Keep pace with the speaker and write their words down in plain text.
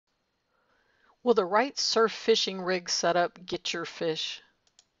Will the right surf fishing rig setup get your fish?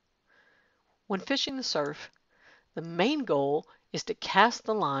 When fishing the surf, the main goal is to cast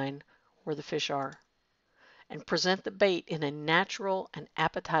the line where the fish are and present the bait in a natural and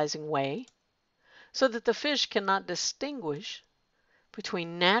appetizing way so that the fish cannot distinguish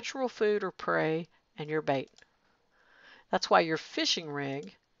between natural food or prey and your bait. That's why your fishing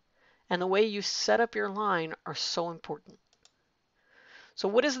rig and the way you set up your line are so important. So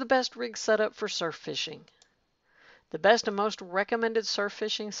what is the best rig setup for surf fishing? The best and most recommended surf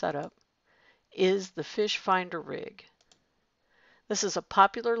fishing setup is the Fish Finder rig. This is a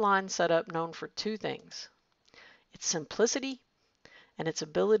popular line setup known for two things: its simplicity and its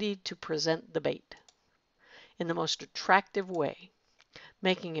ability to present the bait in the most attractive way,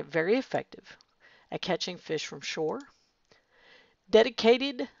 making it very effective at catching fish from shore.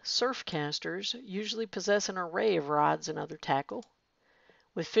 Dedicated surfcasters usually possess an array of rods and other tackle,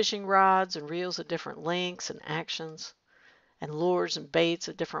 with fishing rods and reels of different lengths and actions, and lures and baits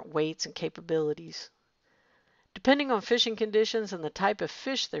of different weights and capabilities. Depending on fishing conditions and the type of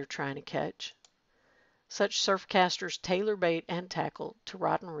fish they're trying to catch, such surfcasters tailor bait and tackle to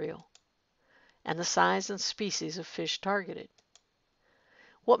rod and reel, and the size and species of fish targeted.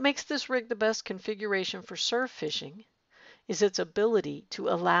 What makes this rig the best configuration for surf fishing is its ability to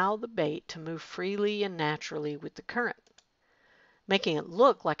allow the bait to move freely and naturally with the current, making it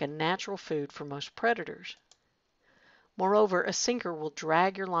look like a natural food for most predators. Moreover, a sinker will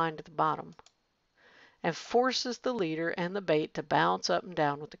drag your line to the bottom and forces the leader and the bait to bounce up and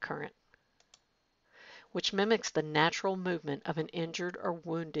down with the current, which mimics the natural movement of an injured or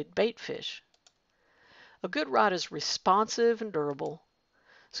wounded bait fish. A good rod is responsive and durable,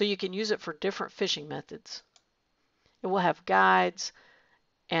 so you can use it for different fishing methods. It will have guides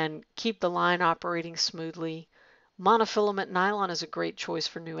and keep the line operating smoothly. Monofilament nylon is a great choice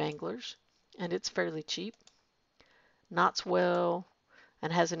for new anglers, and it's fairly cheap. Knots well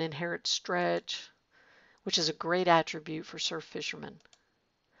and has an inherent stretch, which is a great attribute for surf fishermen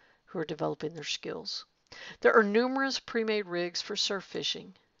who are developing their skills. There are numerous pre-made rigs for surf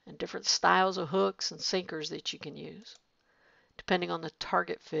fishing and different styles of hooks and sinkers that you can use, depending on the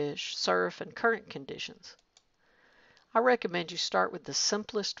target fish, surf, and current conditions. I recommend you start with the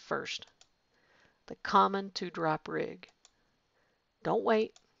simplest first, the common 2-drop rig. Don't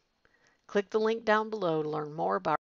wait. Click the link down below to learn more about